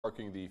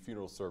Marking the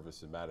funeral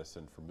service in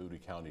Madison for Moody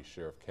County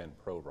Sheriff Ken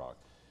Prorok,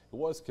 who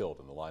was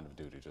killed in the line of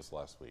duty just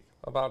last week.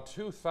 About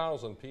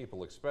 2,000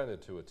 people expected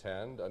to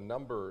attend, a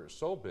number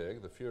so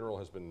big the funeral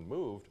has been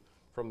moved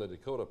from the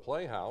Dakota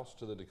Playhouse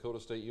to the Dakota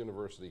State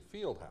University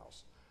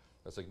Fieldhouse.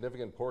 A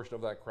significant portion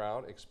of that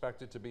crowd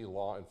expected to be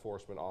law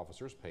enforcement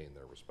officers paying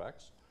their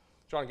respects.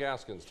 John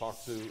Gaskins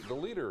talked to the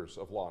leaders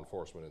of law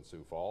enforcement in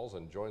Sioux Falls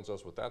and joins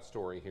us with that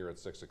story here at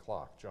 6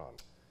 o'clock. John.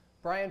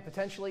 Brian,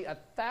 potentially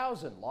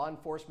 1,000 law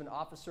enforcement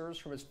officers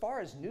from as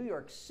far as New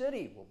York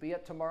City will be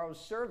at tomorrow's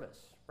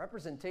service.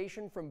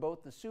 Representation from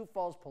both the Sioux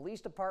Falls Police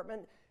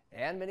Department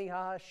and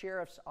Minnehaha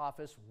Sheriff's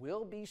Office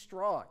will be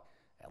strong,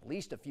 at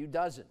least a few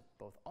dozen,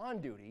 both on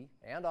duty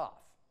and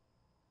off.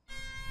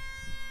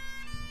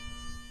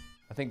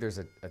 I think there's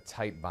a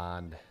tight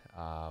bond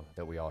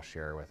that we all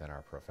share within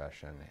our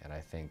profession, and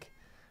I think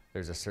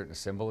there's a certain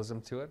symbolism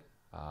to it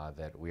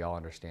that we all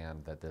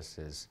understand that this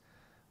is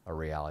a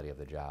reality of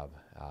the job.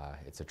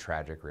 It's a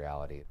tragic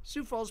reality.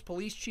 Sioux Falls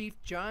Police Chief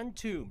John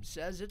Toombs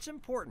says it's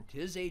important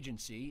his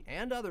agency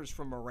and others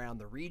from around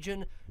the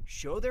region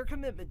show their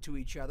commitment to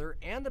each other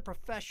and the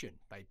profession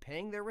by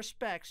paying their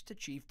respects to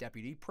Chief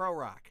Deputy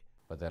Prorok.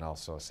 But then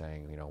also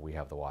saying, you know, we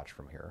have the watch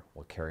from here.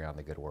 We'll carry on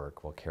the good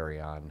work. We'll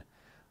carry on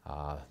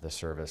the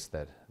service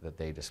that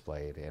they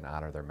displayed and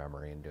honor their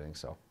memory in doing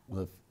so.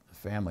 The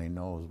family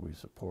knows we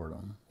support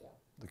them.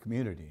 The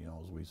community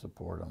knows we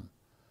support them.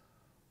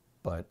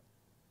 But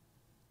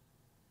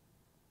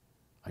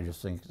I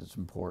just think it's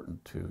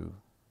important to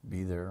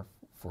be there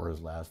for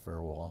his last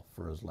farewell,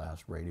 for his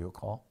last radio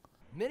call.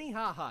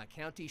 Minnehaha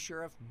County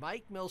Sheriff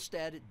Mike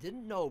Milstead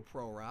didn't know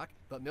Prorok,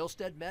 but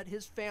Milstead met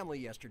his family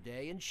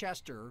yesterday in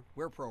Chester,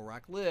 where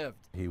Prorok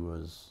lived. He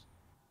was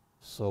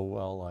so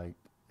well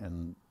liked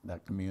in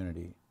that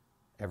community.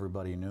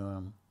 Everybody knew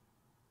him.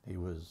 He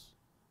was,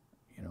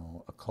 you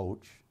know, a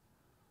coach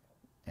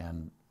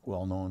and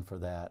well known for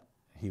that.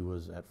 He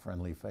was that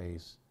friendly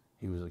face.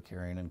 He was a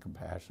caring and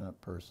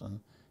compassionate person.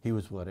 He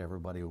was what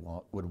everybody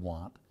would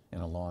want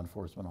in a law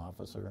enforcement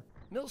officer.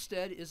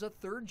 Milstead is a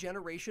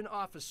third-generation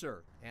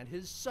officer, and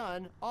his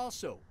son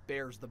also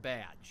bears the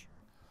badge.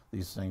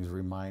 These things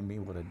remind me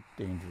what a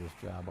dangerous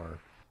job our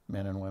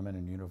men and women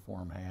in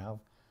uniform have,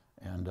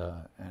 and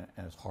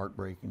it's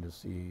heartbreaking to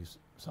see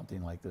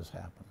something like this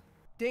happen.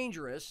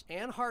 Dangerous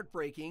and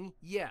heartbreaking,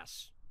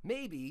 yes,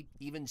 maybe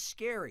even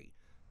scary.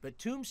 But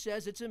Toombs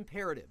says it's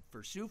imperative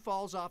for Sioux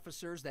Falls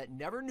officers that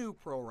never knew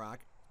Prorok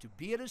to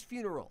be at his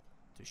funeral,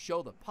 to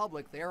show the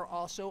public they are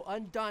also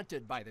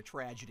undaunted by the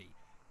tragedy,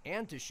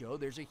 and to show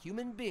there's a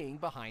human being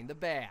behind the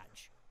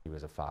badge. He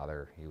was a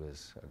father, he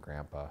was a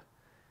grandpa,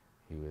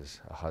 he was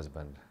a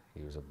husband,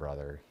 he was a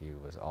brother, he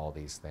was all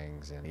these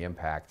things, and the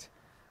impact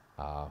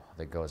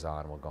that goes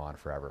on will go on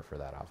forever for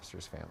that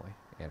officer's family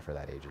and for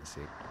that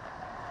agency.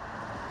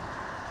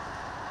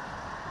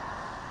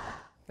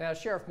 Now,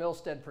 Sheriff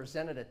Milstead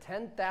presented a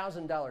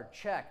 $10,000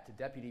 check to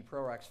Deputy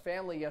Prorok's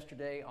family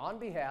yesterday on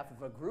behalf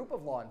of a group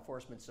of law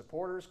enforcement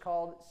supporters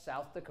called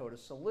South Dakota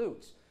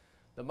Salutes.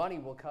 The money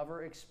will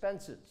cover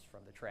expenses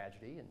from the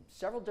tragedy, and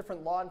several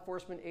different law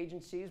enforcement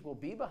agencies will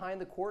be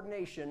behind the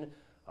coordination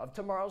of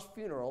tomorrow's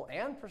funeral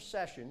and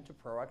procession to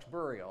Prorok's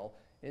burial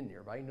in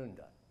nearby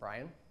Nunda.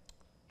 Brian?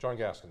 John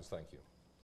Gaskins, thank you.